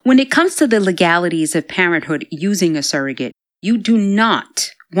When it comes to the legalities of parenthood using a surrogate, you do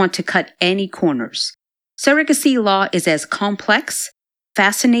not want to cut any corners. Surrogacy law is as complex,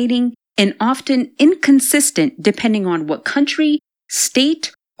 fascinating, and often inconsistent depending on what country,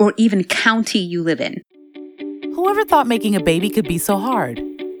 state, or even county you live in. Whoever thought making a baby could be so hard?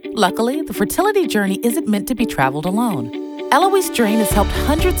 Luckily, the fertility journey isn't meant to be traveled alone. Eloise Drain has helped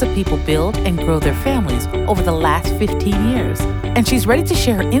hundreds of people build and grow their families over the last 15 years, and she's ready to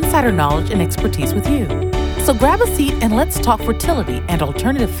share her insider knowledge and expertise with you. So grab a seat and let's talk fertility and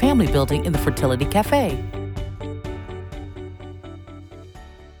alternative family building in the Fertility Cafe.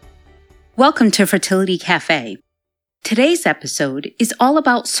 Welcome to Fertility Cafe. Today's episode is all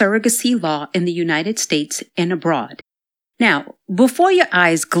about surrogacy law in the United States and abroad. Now, before your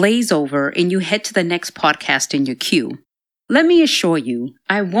eyes glaze over and you head to the next podcast in your queue, let me assure you,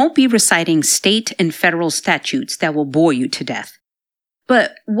 I won't be reciting state and federal statutes that will bore you to death.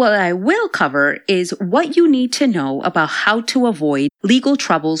 But what I will cover is what you need to know about how to avoid legal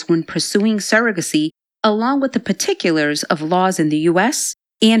troubles when pursuing surrogacy, along with the particulars of laws in the U.S.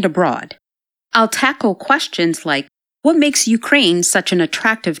 and abroad. I'll tackle questions like, what makes Ukraine such an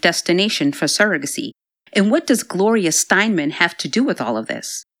attractive destination for surrogacy? And what does Gloria Steinman have to do with all of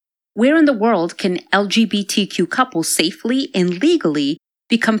this? Where in the world can LGBTQ couples safely and legally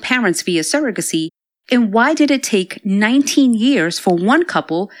become parents via surrogacy? And why did it take 19 years for one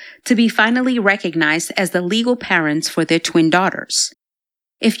couple to be finally recognized as the legal parents for their twin daughters?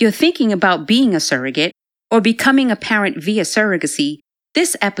 If you're thinking about being a surrogate or becoming a parent via surrogacy,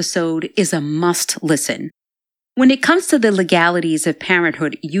 this episode is a must listen. When it comes to the legalities of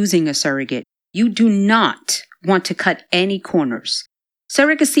parenthood using a surrogate, you do not want to cut any corners.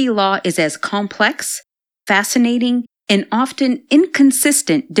 Surrogacy law is as complex, fascinating, and often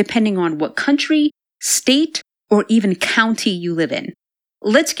inconsistent depending on what country, state, or even county you live in.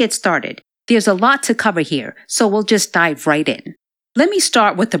 Let's get started. There's a lot to cover here, so we'll just dive right in. Let me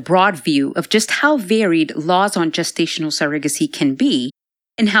start with a broad view of just how varied laws on gestational surrogacy can be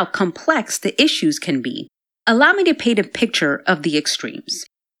and how complex the issues can be. Allow me to paint a picture of the extremes.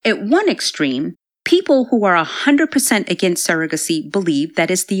 At one extreme, people who are 100% against surrogacy believe that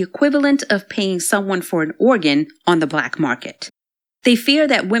it's the equivalent of paying someone for an organ on the black market. They fear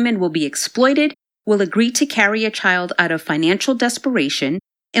that women will be exploited, will agree to carry a child out of financial desperation,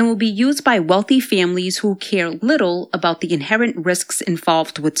 and will be used by wealthy families who care little about the inherent risks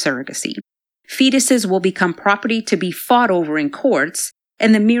involved with surrogacy. Fetuses will become property to be fought over in courts,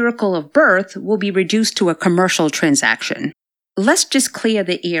 and the miracle of birth will be reduced to a commercial transaction. Let's just clear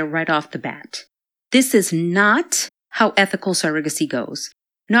the air right off the bat. This is not how ethical surrogacy goes.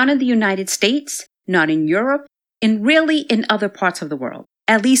 Not in the United States, not in Europe, and really in other parts of the world,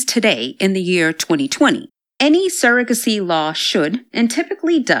 at least today in the year 2020. Any surrogacy law should, and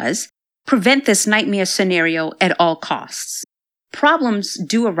typically does, prevent this nightmare scenario at all costs. Problems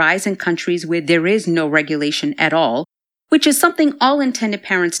do arise in countries where there is no regulation at all, which is something all intended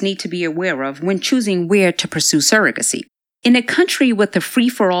parents need to be aware of when choosing where to pursue surrogacy. In a country with a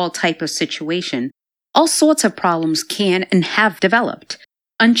free-for-all type of situation, all sorts of problems can and have developed.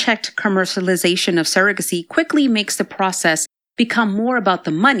 Unchecked commercialization of surrogacy quickly makes the process become more about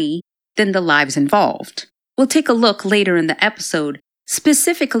the money than the lives involved. We'll take a look later in the episode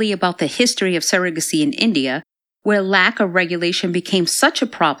specifically about the history of surrogacy in India, where lack of regulation became such a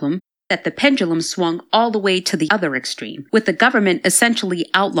problem that the pendulum swung all the way to the other extreme, with the government essentially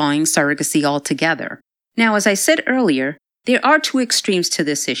outlawing surrogacy altogether. Now, as I said earlier, there are two extremes to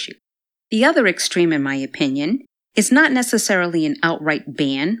this issue. The other extreme, in my opinion, is not necessarily an outright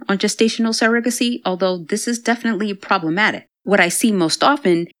ban on gestational surrogacy, although this is definitely problematic. What I see most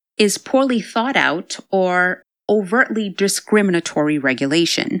often is poorly thought out or overtly discriminatory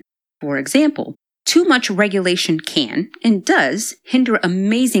regulation. For example, too much regulation can, and does, hinder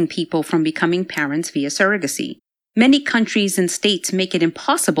amazing people from becoming parents via surrogacy. Many countries and states make it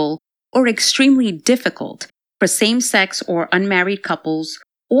impossible or extremely difficult for same-sex or unmarried couples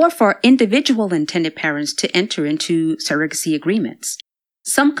or for individual intended parents to enter into surrogacy agreements.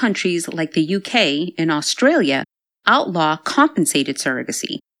 Some countries like the UK and Australia outlaw compensated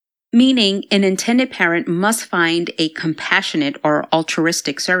surrogacy, meaning an intended parent must find a compassionate or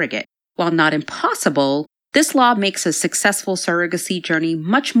altruistic surrogate. While not impossible, this law makes a successful surrogacy journey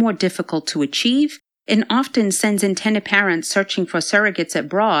much more difficult to achieve and often sends intended parents searching for surrogates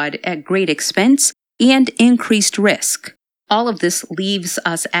abroad at great expense and increased risk. All of this leaves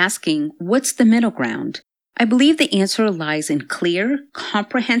us asking, what's the middle ground? I believe the answer lies in clear,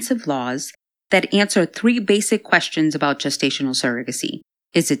 comprehensive laws that answer three basic questions about gestational surrogacy.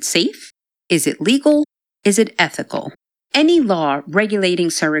 Is it safe? Is it legal? Is it ethical? Any law regulating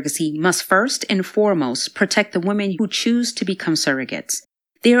surrogacy must first and foremost protect the women who choose to become surrogates.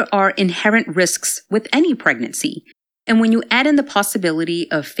 There are inherent risks with any pregnancy, and when you add in the possibility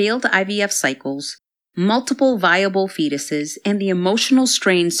of failed IVF cycles, multiple viable fetuses, and the emotional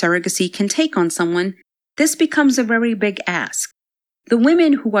strain surrogacy can take on someone, this becomes a very big ask. The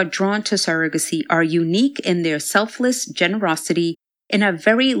women who are drawn to surrogacy are unique in their selfless generosity and are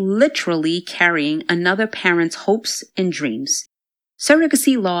very literally carrying another parent's hopes and dreams.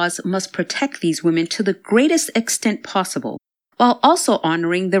 Surrogacy laws must protect these women to the greatest extent possible, while also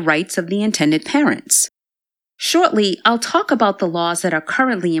honoring the rights of the intended parents. Shortly, I'll talk about the laws that are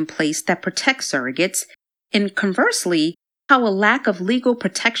currently in place that protect surrogates, and conversely, how a lack of legal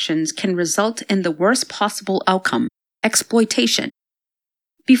protections can result in the worst possible outcome, exploitation.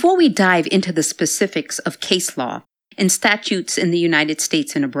 Before we dive into the specifics of case law and statutes in the United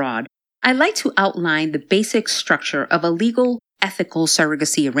States and abroad, I'd like to outline the basic structure of a legal, ethical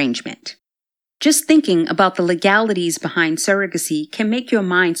surrogacy arrangement. Just thinking about the legalities behind surrogacy can make your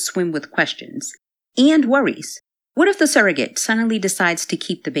mind swim with questions and worries. What if the surrogate suddenly decides to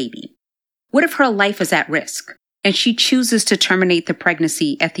keep the baby? What if her life is at risk and she chooses to terminate the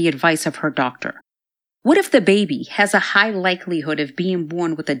pregnancy at the advice of her doctor? What if the baby has a high likelihood of being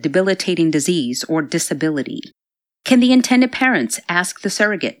born with a debilitating disease or disability? Can the intended parents ask the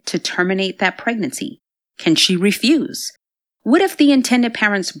surrogate to terminate that pregnancy? Can she refuse? What if the intended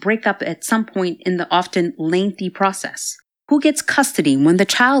parents break up at some point in the often lengthy process? Who gets custody when the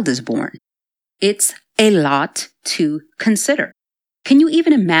child is born? It's a lot to consider. Can you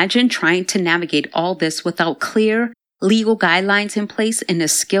even imagine trying to navigate all this without clear legal guidelines in place and a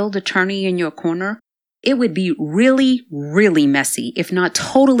skilled attorney in your corner? It would be really, really messy, if not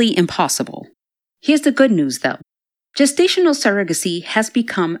totally impossible. Here's the good news, though. Gestational surrogacy has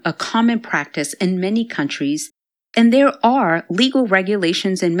become a common practice in many countries, and there are legal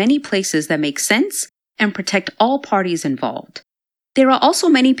regulations in many places that make sense and protect all parties involved. There are also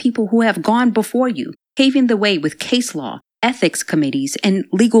many people who have gone before you, paving the way with case law, ethics committees, and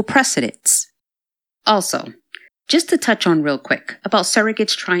legal precedents. Also, just to touch on real quick about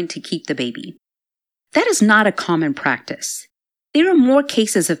surrogates trying to keep the baby. That is not a common practice. There are more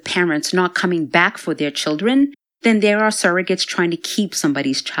cases of parents not coming back for their children than there are surrogates trying to keep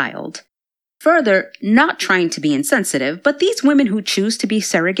somebody's child. Further, not trying to be insensitive, but these women who choose to be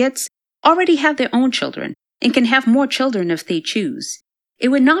surrogates already have their own children and can have more children if they choose. It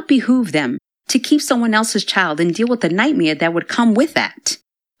would not behoove them to keep someone else's child and deal with the nightmare that would come with that.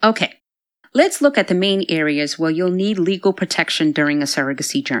 Okay, let's look at the main areas where you'll need legal protection during a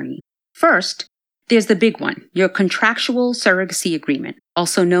surrogacy journey. First, there's the big one, your contractual surrogacy agreement,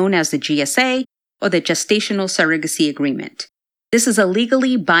 also known as the GSA or the Gestational Surrogacy Agreement. This is a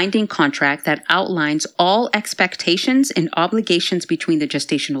legally binding contract that outlines all expectations and obligations between the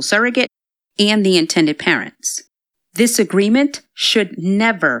gestational surrogate and the intended parents. This agreement should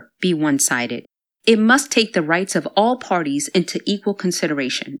never be one-sided. It must take the rights of all parties into equal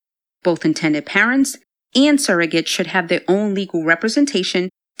consideration. Both intended parents and surrogates should have their own legal representation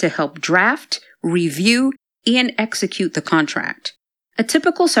to help draft, review, and execute the contract. A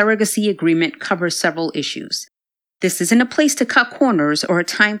typical surrogacy agreement covers several issues. This isn't a place to cut corners or a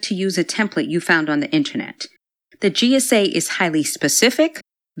time to use a template you found on the internet. The GSA is highly specific,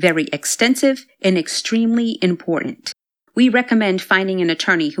 very extensive, and extremely important. We recommend finding an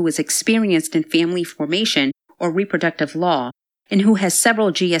attorney who is experienced in family formation or reproductive law and who has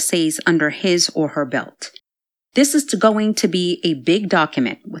several GSAs under his or her belt. This is going to be a big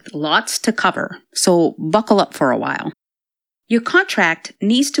document with lots to cover, so buckle up for a while. Your contract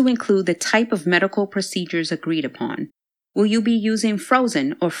needs to include the type of medical procedures agreed upon. Will you be using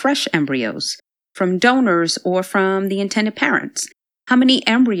frozen or fresh embryos, from donors or from the intended parents? How many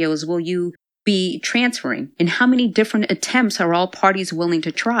embryos will you be transferring, and how many different attempts are all parties willing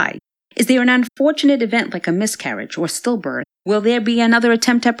to try? Is there an unfortunate event like a miscarriage or stillbirth? Will there be another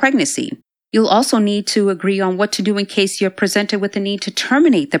attempt at pregnancy? You'll also need to agree on what to do in case you're presented with the need to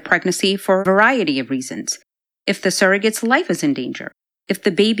terminate the pregnancy for a variety of reasons. If the surrogate's life is in danger, if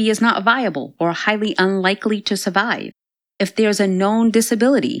the baby is not viable or highly unlikely to survive, if there's a known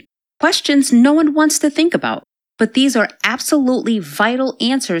disability, questions no one wants to think about. But these are absolutely vital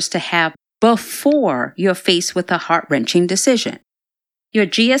answers to have before you're faced with a heart-wrenching decision. Your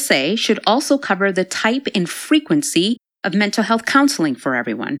GSA should also cover the type and frequency of mental health counseling for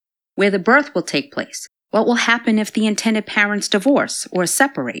everyone, where the birth will take place, what will happen if the intended parents divorce or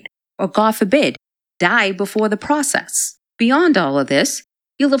separate, or God forbid, die before the process. Beyond all of this,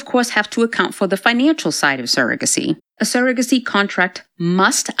 you'll of course have to account for the financial side of surrogacy. A surrogacy contract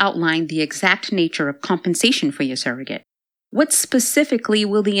must outline the exact nature of compensation for your surrogate. What specifically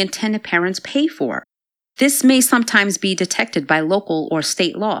will the intended parents pay for? This may sometimes be detected by local or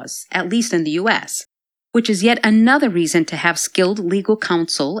state laws, at least in the U.S., which is yet another reason to have skilled legal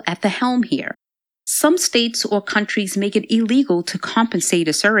counsel at the helm here. Some states or countries make it illegal to compensate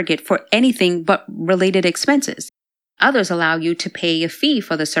a surrogate for anything but related expenses. Others allow you to pay a fee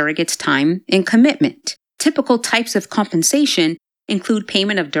for the surrogate's time and commitment. Typical types of compensation include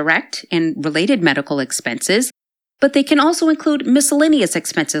payment of direct and related medical expenses, but they can also include miscellaneous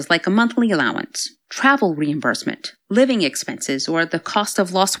expenses like a monthly allowance, travel reimbursement, living expenses, or the cost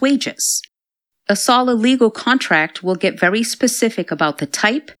of lost wages. A solid legal contract will get very specific about the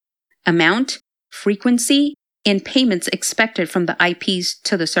type, amount, frequency, and payments expected from the IPs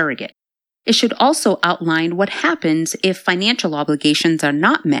to the surrogate. It should also outline what happens if financial obligations are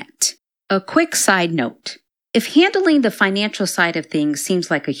not met. A quick side note. If handling the financial side of things seems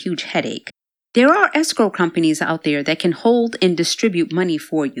like a huge headache, there are escrow companies out there that can hold and distribute money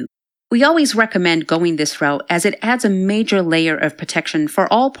for you. We always recommend going this route as it adds a major layer of protection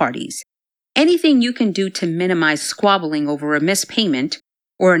for all parties. Anything you can do to minimize squabbling over a missed payment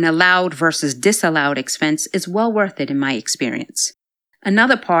or an allowed versus disallowed expense is well worth it in my experience.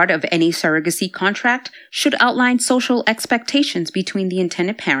 Another part of any surrogacy contract should outline social expectations between the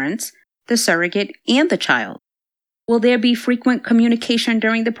intended parents, the surrogate, and the child. Will there be frequent communication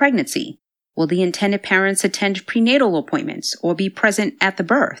during the pregnancy? Will the intended parents attend prenatal appointments or be present at the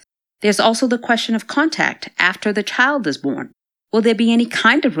birth? There's also the question of contact after the child is born. Will there be any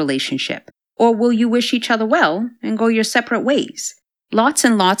kind of relationship? Or will you wish each other well and go your separate ways? Lots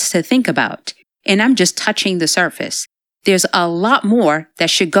and lots to think about, and I'm just touching the surface. There's a lot more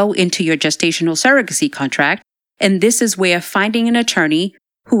that should go into your gestational surrogacy contract, and this is where finding an attorney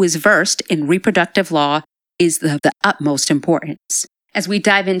who is versed in reproductive law is of the utmost importance. As we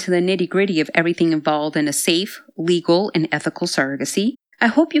dive into the nitty-gritty of everything involved in a safe, legal, and ethical surrogacy, I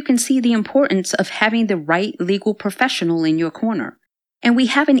hope you can see the importance of having the right legal professional in your corner. And we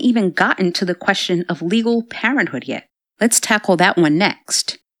haven't even gotten to the question of legal parenthood yet. Let's tackle that one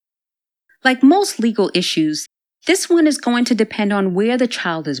next. Like most legal issues, this one is going to depend on where the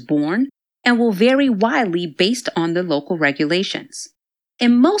child is born and will vary widely based on the local regulations.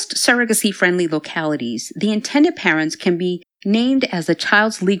 In most surrogacy-friendly localities, the intended parents can be named as the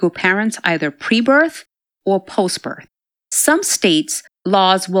child's legal parents either pre-birth or post-birth. Some states'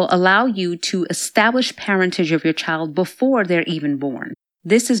 laws will allow you to establish parentage of your child before they're even born.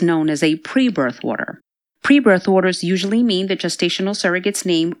 This is known as a pre-birth order. Pre-birth orders usually mean the gestational surrogate's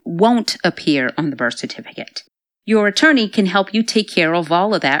name won't appear on the birth certificate. Your attorney can help you take care of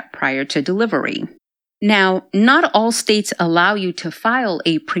all of that prior to delivery. Now, not all states allow you to file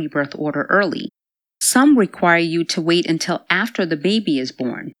a pre-birth order early. Some require you to wait until after the baby is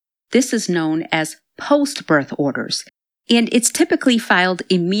born. This is known as post-birth orders, and it's typically filed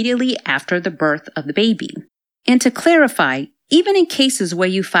immediately after the birth of the baby. And to clarify, even in cases where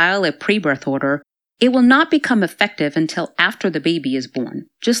you file a pre-birth order, it will not become effective until after the baby is born,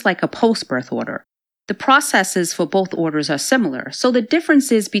 just like a post-birth order. The processes for both orders are similar, so the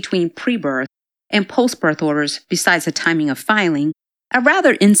differences between pre-birth and post-birth orders, besides the timing of filing, are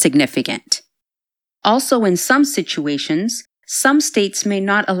rather insignificant. Also, in some situations, some states may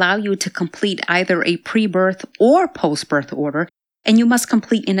not allow you to complete either a pre-birth or post-birth order, and you must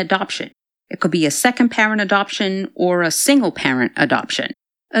complete an adoption. It could be a second-parent adoption or a single-parent adoption.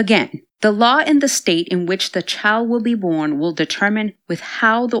 Again, the law in the state in which the child will be born will determine with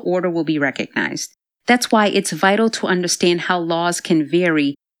how the order will be recognized. That's why it's vital to understand how laws can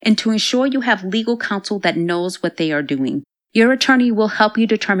vary and to ensure you have legal counsel that knows what they are doing. Your attorney will help you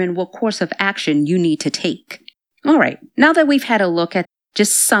determine what course of action you need to take. All right, now that we've had a look at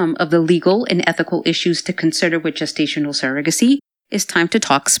just some of the legal and ethical issues to consider with gestational surrogacy, it's time to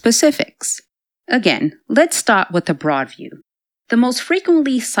talk specifics. Again, let's start with the broad view. The most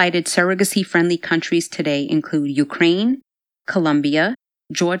frequently cited surrogacy-friendly countries today include Ukraine, Colombia,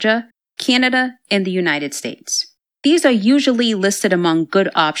 Georgia, Canada, and the United States. These are usually listed among good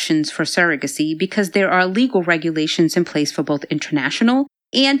options for surrogacy because there are legal regulations in place for both international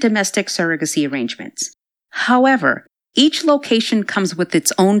and domestic surrogacy arrangements. However, each location comes with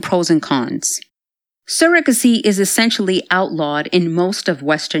its own pros and cons. Surrogacy is essentially outlawed in most of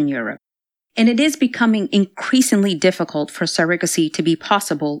Western Europe, and it is becoming increasingly difficult for surrogacy to be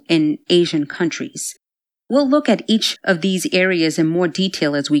possible in Asian countries. We'll look at each of these areas in more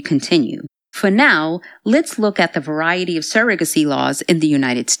detail as we continue. For now, let's look at the variety of surrogacy laws in the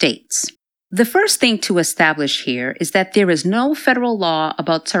United States. The first thing to establish here is that there is no federal law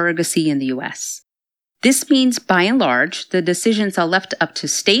about surrogacy in the U.S. This means, by and large, the decisions are left up to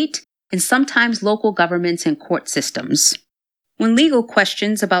state and sometimes local governments and court systems. When legal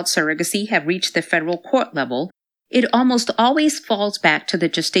questions about surrogacy have reached the federal court level, it almost always falls back to the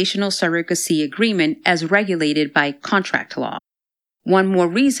gestational surrogacy agreement as regulated by contract law. One more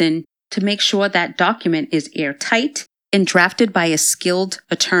reason to make sure that document is airtight and drafted by a skilled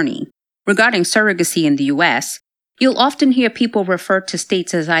attorney. Regarding surrogacy in the U.S., you'll often hear people refer to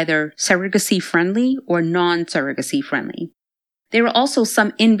states as either surrogacy-friendly or non-surrogacy-friendly. There are also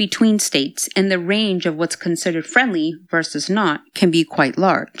some in-between states, and the range of what's considered friendly versus not can be quite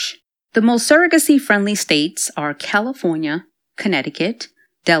large. The most surrogacy-friendly states are California, Connecticut,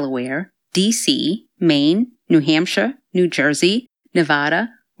 Delaware, D.C., Maine, New Hampshire, New Jersey,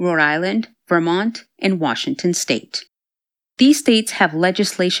 Nevada, Rhode Island, Vermont, and Washington State. These states have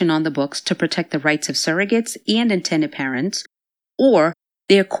legislation on the books to protect the rights of surrogates and intended parents, or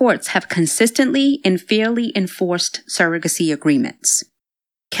their courts have consistently and fairly enforced surrogacy agreements.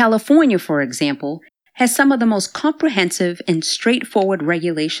 California, for example, has some of the most comprehensive and straightforward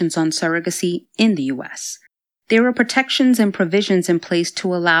regulations on surrogacy in the U.S. There are protections and provisions in place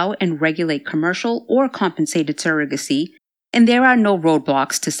to allow and regulate commercial or compensated surrogacy, and there are no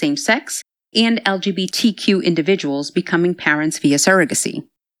roadblocks to same-sex and LGBTQ individuals becoming parents via surrogacy.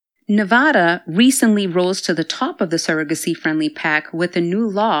 Nevada recently rose to the top of the surrogacy-friendly pack with a new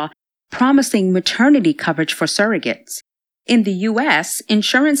law promising maternity coverage for surrogates. In the U.S.,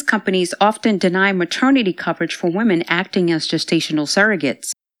 insurance companies often deny maternity coverage for women acting as gestational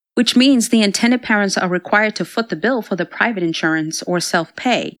surrogates, which means the intended parents are required to foot the bill for the private insurance or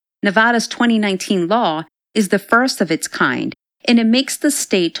self-pay. Nevada's 2019 law is the first of its kind, and it makes the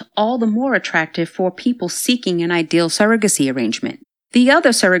state all the more attractive for people seeking an ideal surrogacy arrangement. The other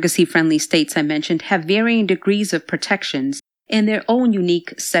surrogacy-friendly states I mentioned have varying degrees of protections and their own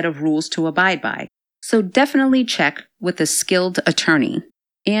unique set of rules to abide by, so definitely check with a skilled attorney.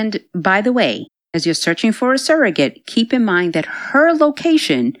 And by the way, as you're searching for a surrogate, keep in mind that her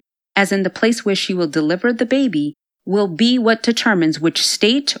location, as in the place where she will deliver the baby, will be what determines which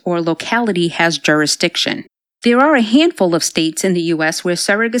state or locality has jurisdiction. There are a handful of states in the U.S. where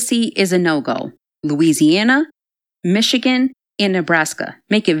surrogacy is a no-go. Louisiana, Michigan, and Nebraska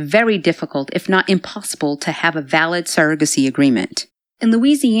make it very difficult, if not impossible, to have a valid surrogacy agreement. In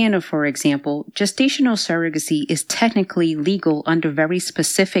Louisiana, for example, gestational surrogacy is technically legal under very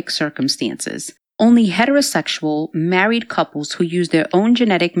specific circumstances. Only heterosexual, married couples who use their own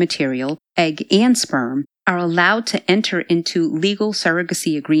genetic material, egg and sperm, are allowed to enter into legal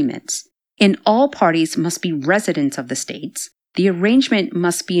surrogacy agreements. And all parties must be residents of the states. The arrangement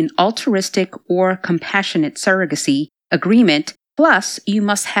must be an altruistic or compassionate surrogacy agreement, plus you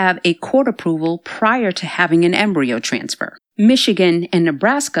must have a court approval prior to having an embryo transfer. Michigan and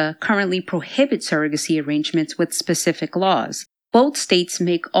Nebraska currently prohibit surrogacy arrangements with specific laws. Both states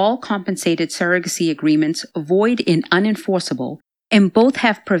make all compensated surrogacy agreements void and unenforceable, and both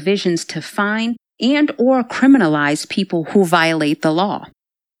have provisions to fine and/or criminalize people who violate the law.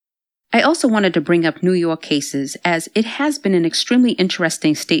 I also wanted to bring up New York cases, as it has been an extremely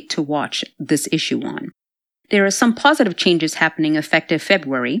interesting state to watch this issue on. There are some positive changes happening effective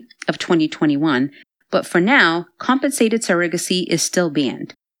February of 2021, but for now, compensated surrogacy is still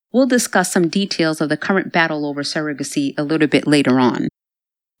banned. We'll discuss some details of the current battle over surrogacy a little bit later on.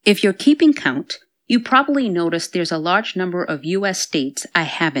 If you're keeping count, you probably noticed there's a large number of U.S. states I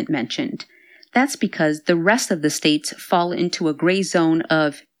haven't mentioned. That's because the rest of the states fall into a gray zone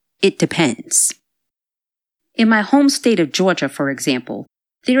of it depends. In my home state of Georgia, for example,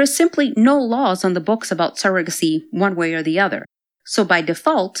 there are simply no laws on the books about surrogacy one way or the other, so by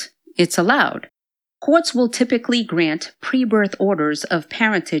default, it's allowed. Courts will typically grant pre-birth orders of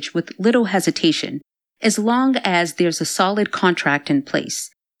parentage with little hesitation, as long as there's a solid contract in place.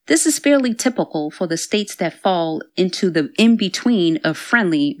 This is fairly typical for the states that fall into the in-between of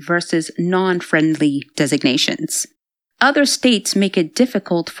friendly versus non-friendly designations. Other states make it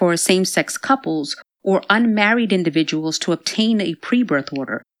difficult for same-sex couples or unmarried individuals to obtain a pre-birth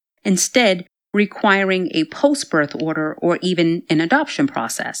order, instead requiring a post-birth order or even an adoption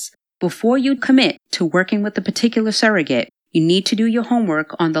process. Before you commit to working with a particular surrogate, you need to do your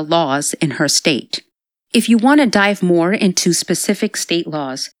homework on the laws in her state. If you want to dive more into specific state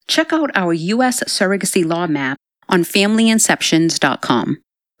laws, check out our U.S. surrogacy law map on FamilyInceptions.com.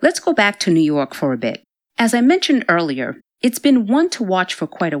 Let's go back to New York for a bit. As I mentioned earlier, it's been one to watch for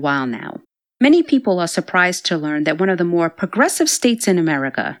quite a while now. Many people are surprised to learn that one of the more progressive states in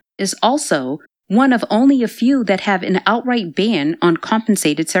America is also one of only a few that have an outright ban on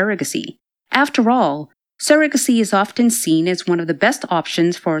compensated surrogacy. After all, surrogacy is often seen as one of the best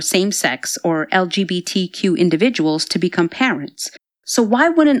options for same-sex or LGBTQ individuals to become parents. So why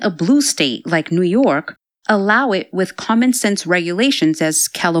wouldn't a blue state like New York allow it with common sense regulations as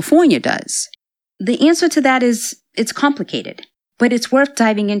California does? The answer to that is it's complicated, but it's worth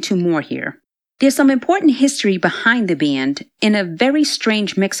diving into more here. There's some important history behind the ban in a very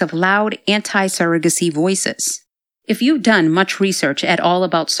strange mix of loud anti-surrogacy voices. If you've done much research at all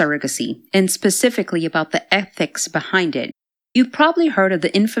about surrogacy, and specifically about the ethics behind it, you've probably heard of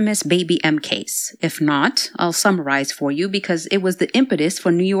the infamous Baby M case. If not, I'll summarize for you because it was the impetus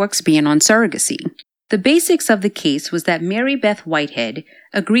for New York's ban on surrogacy. The basics of the case was that Mary Beth Whitehead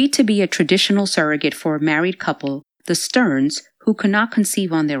agreed to be a traditional surrogate for a married couple, the Stearns, who could not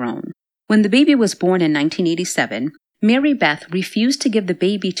conceive on their own. When the baby was born in 1987, Mary Beth refused to give the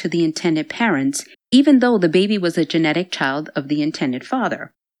baby to the intended parents, even though the baby was a genetic child of the intended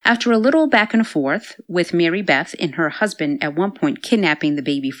father. After a little back and forth, with Mary Beth and her husband at one point kidnapping the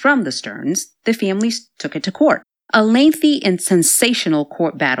baby from the Stearns, the families took it to court. A lengthy and sensational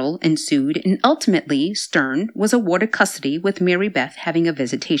court battle ensued, and ultimately Stearn was awarded custody with Mary Beth having a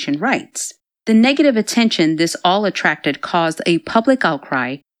visitation rights. The negative attention this all attracted caused a public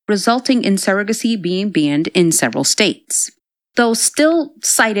outcry, resulting in surrogacy being banned in several states. Though still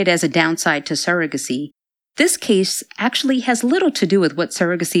cited as a downside to surrogacy, this case actually has little to do with what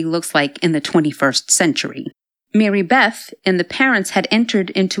surrogacy looks like in the 21st century. Mary Beth and the parents had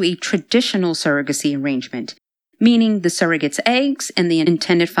entered into a traditional surrogacy arrangement, meaning the surrogate's eggs and the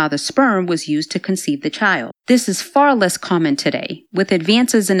intended father's sperm was used to conceive the child. This is far less common today. With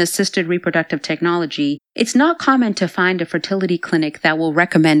advances in assisted reproductive technology, it's not common to find a fertility clinic that will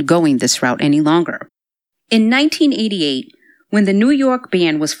recommend going this route any longer. In 1988, when the New York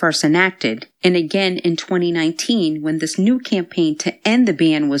ban was first enacted, and again in 2019 when this new campaign to end the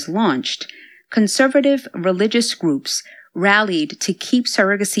ban was launched, conservative religious groups rallied to keep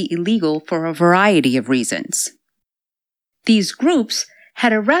surrogacy illegal for a variety of reasons. These groups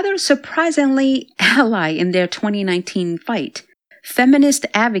had a rather surprisingly ally in their 2019 fight. Feminist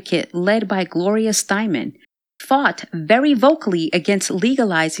advocate led by Gloria Steinem fought very vocally against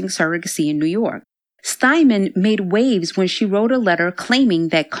legalizing surrogacy in New York. Steinem made waves when she wrote a letter claiming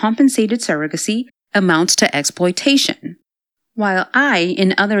that compensated surrogacy amounts to exploitation. While I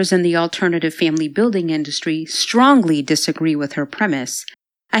and others in the alternative family building industry strongly disagree with her premise,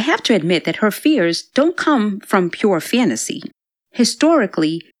 I have to admit that her fears don't come from pure fantasy.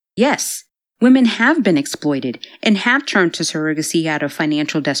 Historically, yes, women have been exploited and have turned to surrogacy out of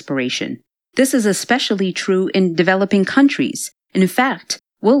financial desperation. This is especially true in developing countries. In fact,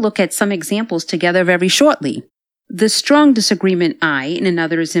 we'll look at some examples together very shortly. The strong disagreement I and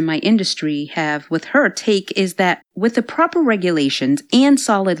others in my industry have with her take is that with the proper regulations and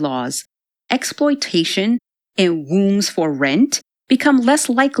solid laws, exploitation and wombs for rent become less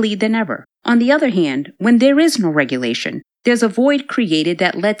likely than ever. On the other hand, when there is no regulation, there's a void created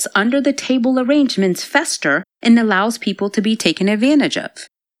that lets under-the-table arrangements fester and allows people to be taken advantage of.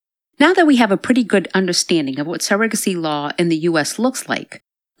 Now that we have a pretty good understanding of what surrogacy law in the U.S. looks like,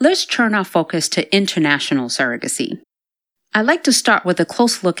 let's turn our focus to international surrogacy. I'd like to start with a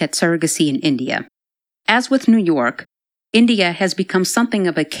close look at surrogacy in India. As with New York, India has become something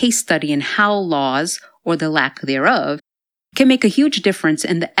of a case study in how laws, or the lack thereof, can make a huge difference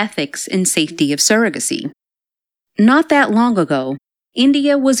in the ethics and safety of surrogacy. Not that long ago,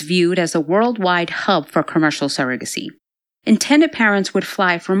 India was viewed as a worldwide hub for commercial surrogacy. Intended parents would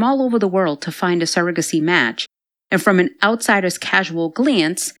fly from all over the world to find a surrogacy match, and from an outsider's casual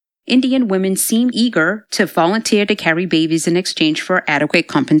glance, Indian women seem eager to volunteer to carry babies in exchange for adequate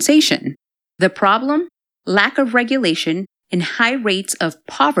compensation. The problem? Lack of regulation and high rates of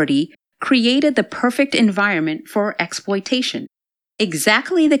poverty created the perfect environment for exploitation.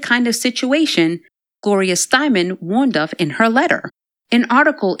 Exactly the kind of situation Gloria Steinem warned of in her letter. An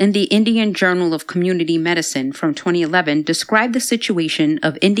article in the Indian Journal of Community Medicine from 2011 described the situation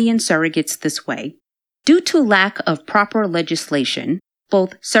of Indian surrogates this way. Due to lack of proper legislation,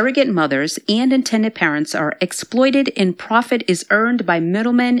 both surrogate mothers and intended parents are exploited and profit is earned by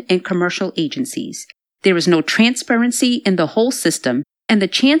middlemen and commercial agencies. There is no transparency in the whole system, and the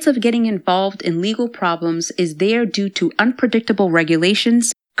chance of getting involved in legal problems is there due to unpredictable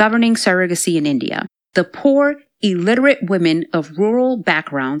regulations governing surrogacy in India. The poor, illiterate women of rural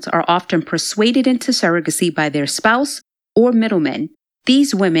backgrounds are often persuaded into surrogacy by their spouse or middlemen.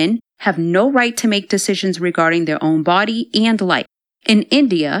 These women have no right to make decisions regarding their own body and life. In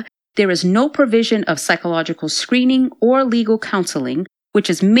India, there is no provision of psychological screening or legal counseling, which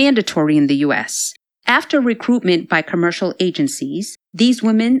is mandatory in the U.S. After recruitment by commercial agencies, these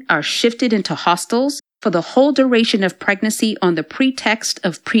women are shifted into hostels for the whole duration of pregnancy on the pretext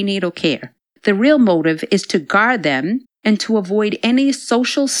of prenatal care. The real motive is to guard them and to avoid any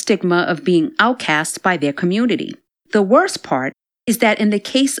social stigma of being outcast by their community. The worst part is that in the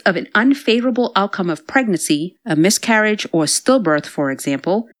case of an unfavorable outcome of pregnancy, a miscarriage or stillbirth, for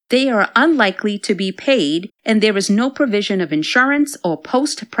example, they are unlikely to be paid, and there is no provision of insurance or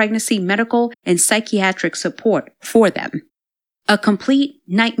post-pregnancy medical and psychiatric support for them. A complete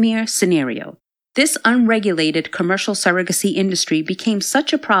nightmare scenario. This unregulated commercial surrogacy industry became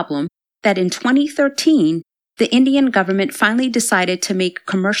such a problem that in 2013, the Indian government finally decided to make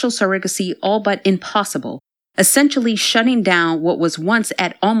commercial surrogacy all but impossible, essentially shutting down what was once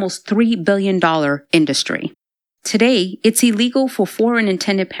at almost $3 billion industry. Today, it's illegal for foreign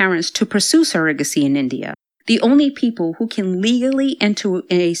intended parents to pursue surrogacy in India. The only people who can legally enter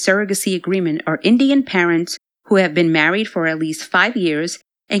a surrogacy agreement are Indian parents who have been married for at least 5 years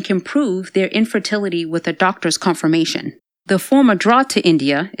and can prove their infertility with a doctor's confirmation. The former draw to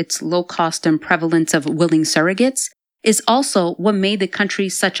India, its low cost and prevalence of willing surrogates, is also what made the country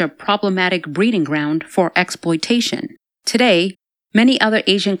such a problematic breeding ground for exploitation. Today, many other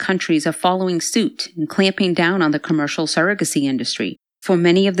Asian countries are following suit and clamping down on the commercial surrogacy industry for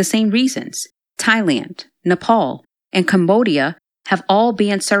many of the same reasons. Thailand, Nepal, and Cambodia have all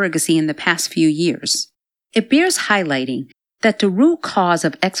banned surrogacy in the past few years. It bears highlighting that the root cause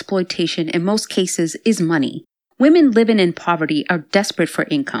of exploitation in most cases is money. Women living in poverty are desperate for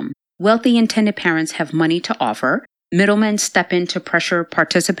income. Wealthy intended parents have money to offer. Middlemen step in to pressure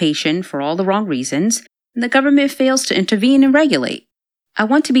participation for all the wrong reasons, and the government fails to intervene and regulate. I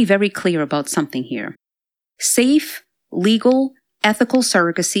want to be very clear about something here. Safe, legal, ethical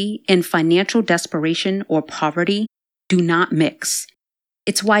surrogacy and financial desperation or poverty do not mix.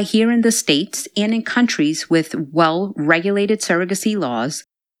 It's why here in the States and in countries with well-regulated surrogacy laws,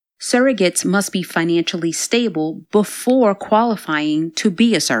 surrogates must be financially stable before qualifying to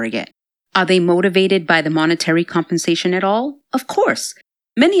be a surrogate. Are they motivated by the monetary compensation at all? Of course.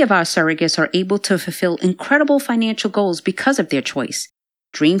 Many of our surrogates are able to fulfill incredible financial goals because of their choice.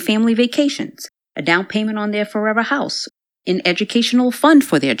 Dream family vacations, a down payment on their forever house, an educational fund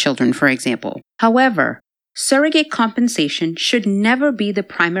for their children, for example. However, surrogate compensation should never be the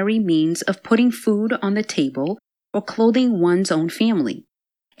primary means of putting food on the table or clothing one's own family.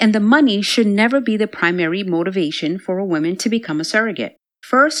 And the money should never be the primary motivation for a woman to become a surrogate.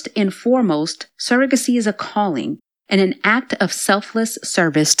 First and foremost, surrogacy is a calling and an act of selfless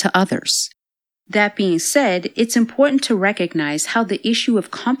service to others. That being said, it's important to recognize how the issue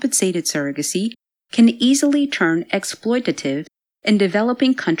of compensated surrogacy can easily turn exploitative in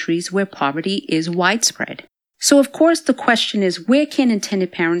developing countries where poverty is widespread. So of course the question is, where can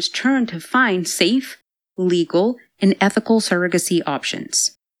intended parents turn to find safe, legal, and ethical surrogacy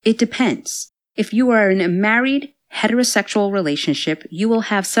options? It depends. If you are in a married, heterosexual relationship, you will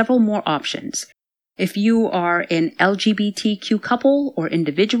have several more options. If you are an LGBTQ couple or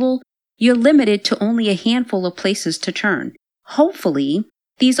individual, you're limited to only a handful of places to turn. Hopefully,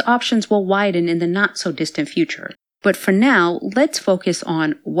 these options will widen in the not-so-distant future. But for now, let's focus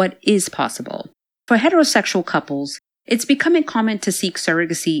on what is possible. For heterosexual couples, it's becoming common to seek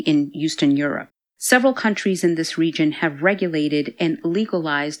surrogacy in Eastern Europe. Several countries in this region have regulated and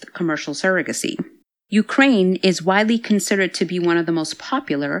legalized commercial surrogacy. Ukraine is widely considered to be one of the most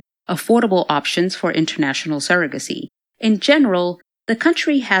popular, affordable options for international surrogacy. In general, the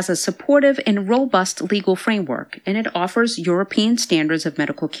country has a supportive and robust legal framework, and it offers European standards of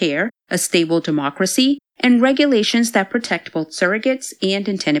medical care, a stable democracy, and regulations that protect both surrogates and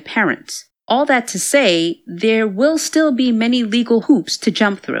intended parents. All that to say, there will still be many legal hoops to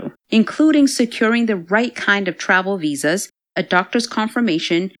jump through, including securing the right kind of travel visas, a doctor's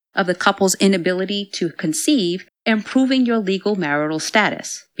confirmation of the couple's inability to conceive, and proving your legal marital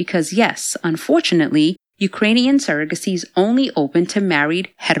status. Because yes, unfortunately, Ukrainian surrogacy is only open to married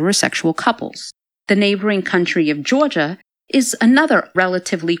heterosexual couples. The neighboring country of Georgia is another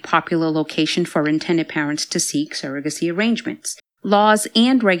relatively popular location for intended parents to seek surrogacy arrangements. Laws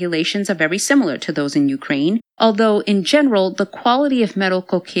and regulations are very similar to those in Ukraine, although in general the quality of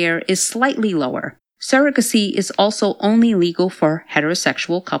medical care is slightly lower. Surrogacy is also only legal for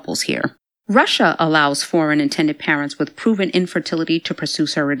heterosexual couples here. Russia allows foreign intended parents with proven infertility to pursue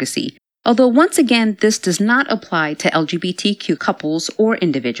surrogacy, although once again this does not apply to LGBTQ couples or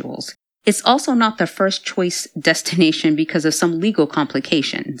individuals. It's also not the first choice destination because of some legal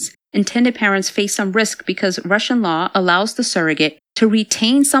complications. Intended parents face some risk because Russian law allows the surrogate to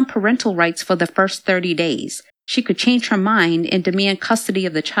retain some parental rights for the first 30 days. She could change her mind and demand custody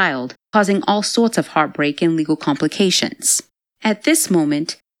of the child, causing all sorts of heartbreak and legal complications. At this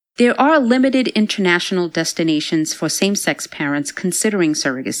moment, there are limited international destinations for same-sex parents considering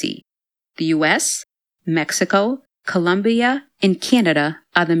surrogacy. The US, Mexico, Colombia, and Canada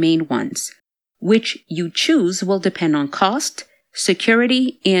are the main ones. Which you choose will depend on cost,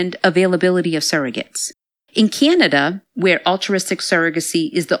 security, and availability of surrogates. In Canada, where altruistic surrogacy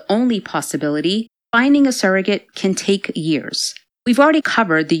is the only possibility, finding a surrogate can take years. We've already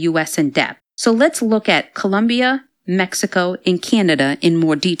covered the U.S. in depth, so let's look at Colombia, Mexico, and Canada in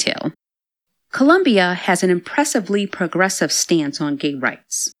more detail. Colombia has an impressively progressive stance on gay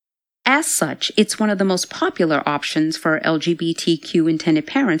rights. As such, it's one of the most popular options for LGBTQ intended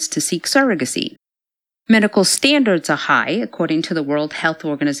parents to seek surrogacy. Medical standards are high, according to the World Health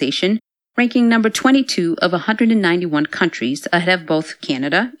Organization, ranking number 22 of 191 countries ahead of both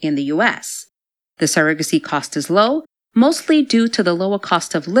Canada and the U.S. The surrogacy cost is low, mostly due to the lower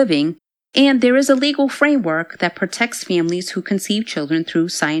cost of living, and there is a legal framework that protects families who conceive children through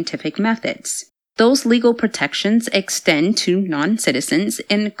scientific methods. Those legal protections extend to non-citizens,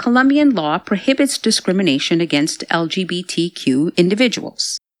 and Colombian law prohibits discrimination against LGBTQ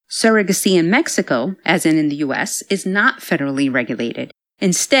individuals. Surrogacy in Mexico, as in the U.S., is not federally regulated.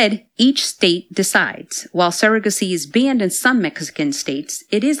 Instead, each state decides. While surrogacy is banned in some Mexican states,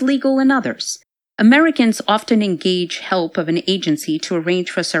 it is legal in others. Americans often engage help of an agency to arrange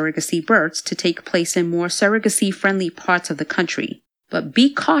for surrogacy births to take place in more surrogacy-friendly parts of the country. But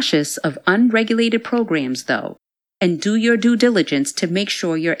be cautious of unregulated programs, though, and do your due diligence to make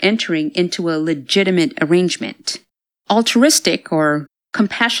sure you're entering into a legitimate arrangement. Altruistic or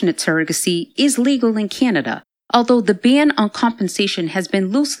compassionate surrogacy is legal in Canada, although the ban on compensation has been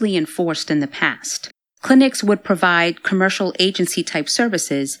loosely enforced in the past. Clinics would provide commercial agency-type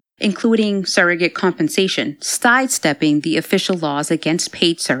services, including surrogate compensation, sidestepping the official laws against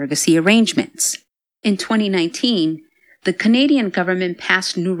paid surrogacy arrangements. In 2019, the Canadian government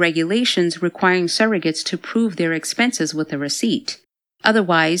passed new regulations requiring surrogates to prove their expenses with a receipt.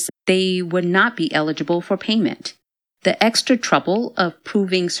 Otherwise, they would not be eligible for payment. The extra trouble of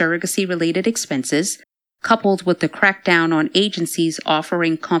proving surrogacy-related expenses, coupled with the crackdown on agencies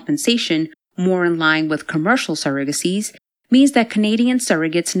offering compensation more in line with commercial surrogacies, means that Canadian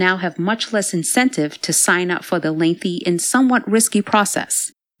surrogates now have much less incentive to sign up for the lengthy and somewhat risky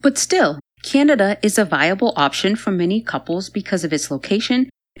process. But still, Canada is a viable option for many couples because of its location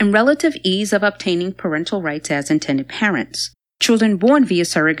and relative ease of obtaining parental rights as intended parents. Children born via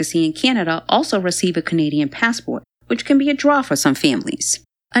surrogacy in Canada also receive a Canadian passport, which can be a draw for some families.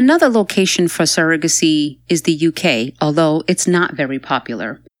 Another location for surrogacy is the UK, although it's not very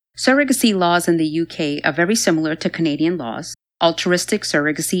popular. Surrogacy laws in the UK are very similar to Canadian laws. Altruistic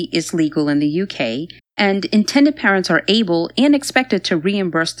surrogacy is legal in the UK, and intended parents are able and expected to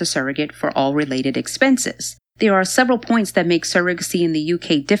reimburse the surrogate for all related expenses. There are several points that make surrogacy in the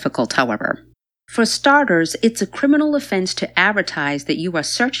UK difficult, however. For starters, it's a criminal offense to advertise that you are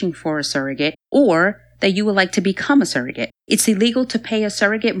searching for a surrogate or that you would like to become a surrogate. It's illegal to pay a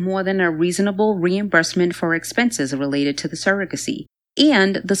surrogate more than a reasonable reimbursement for expenses related to the surrogacy.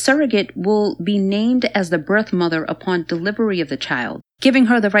 And the surrogate will be named as the birth mother upon delivery of the child, giving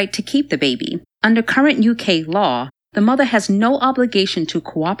her the right to keep the baby. Under current UK law, the mother has no obligation to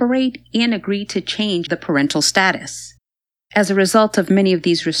cooperate and agree to change the parental status. As a result of many of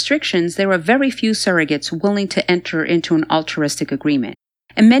these restrictions, there are very few surrogates willing to enter into an altruistic agreement,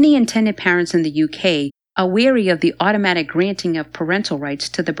 and many intended parents in the UK are wary of the automatic granting of parental rights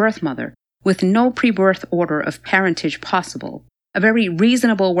to the birth mother, with no pre-birth order of parentage possible. A very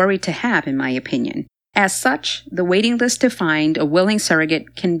reasonable worry to have, in my opinion. As such, the waiting list to find a willing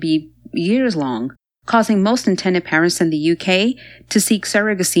surrogate can be years long, causing most intended parents in the UK to seek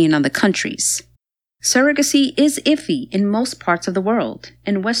surrogacy in other countries. Surrogacy is iffy in most parts of the world.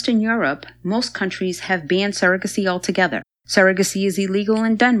 In Western Europe, most countries have banned surrogacy altogether. Surrogacy is illegal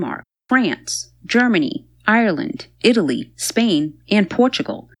in Denmark, France, Germany, Ireland, Italy, Spain, and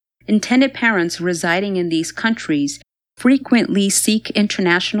Portugal. Intended parents residing in these countries frequently seek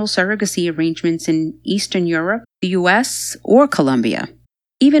international surrogacy arrangements in Eastern Europe, the U.S., or Colombia.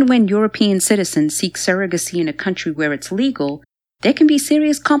 Even when European citizens seek surrogacy in a country where it's legal, there can be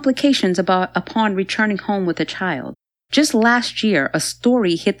serious complications upon returning home with a child. Just last year, a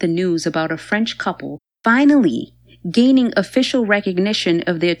story hit the news about a French couple finally gaining official recognition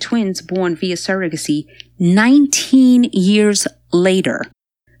of their twins born via surrogacy 19 years later.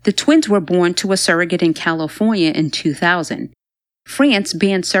 The twins were born to a surrogate in California in 2000. France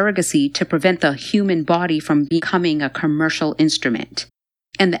banned surrogacy to prevent the human body from becoming a commercial instrument,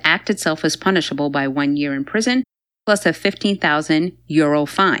 and the act itself is punishable by 1 year in prison plus a €15,000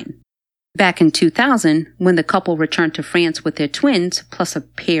 fine. Back in 2000, when the couple returned to France with their twins, plus a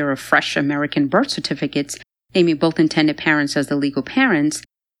pair of fresh American birth certificates naming both intended parents as the legal parents,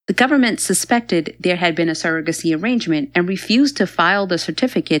 The government suspected there had been a surrogacy arrangement and refused to file the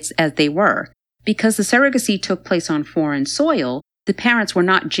certificates as they were. Because the surrogacy took place on foreign soil, the parents were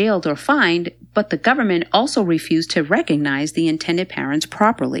not jailed or fined, but the government also refused to recognize the intended parents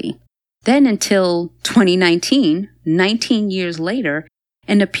properly. Then until 2019, 19 years later,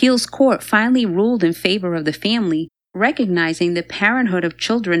 an appeals court finally ruled in favor of the family, recognizing the parenthood of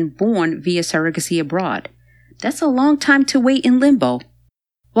children born via surrogacy abroad. That's a long time to wait in limbo.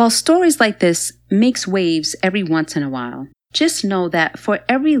 While stories like this makes waves every once in a while, just know that for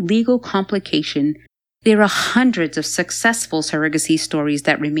every legal complication, there are hundreds of successful surrogacy stories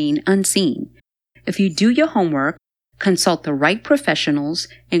that remain unseen. If you do your homework, consult the right professionals,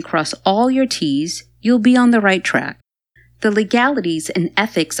 and cross all your T's, you'll be on the right track. The legalities and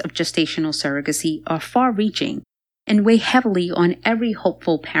ethics of gestational surrogacy are far-reaching and weigh heavily on every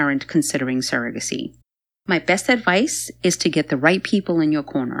hopeful parent considering surrogacy. My best advice is to get the right people in your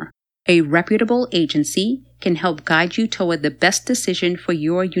corner. A reputable agency can help guide you toward the best decision for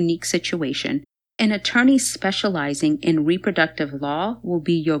your unique situation. An attorney specializing in reproductive law will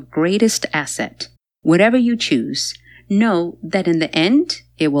be your greatest asset. Whatever you choose, know that in the end,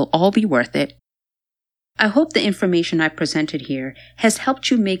 it will all be worth it. I hope the information I presented here has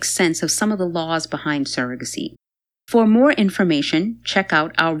helped you make sense of some of the laws behind surrogacy. For more information, check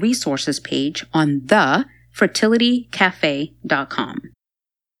out our resources page on thefertilitycafe.com.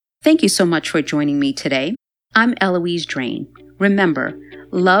 Thank you so much for joining me today. I'm Eloise Drain. Remember,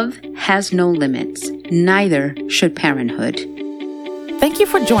 love has no limits. Neither should parenthood. Thank you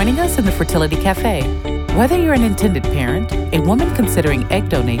for joining us in the Fertility Cafe. Whether you're an intended parent, a woman considering egg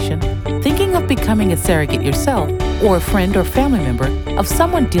donation, thinking of becoming a surrogate yourself, or a friend or family member of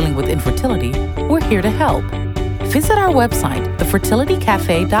someone dealing with infertility, we're here to help. Visit our website,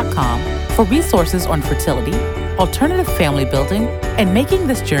 thefertilitycafe.com, for resources on fertility, alternative family building, and making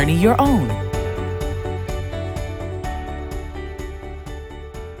this journey your own.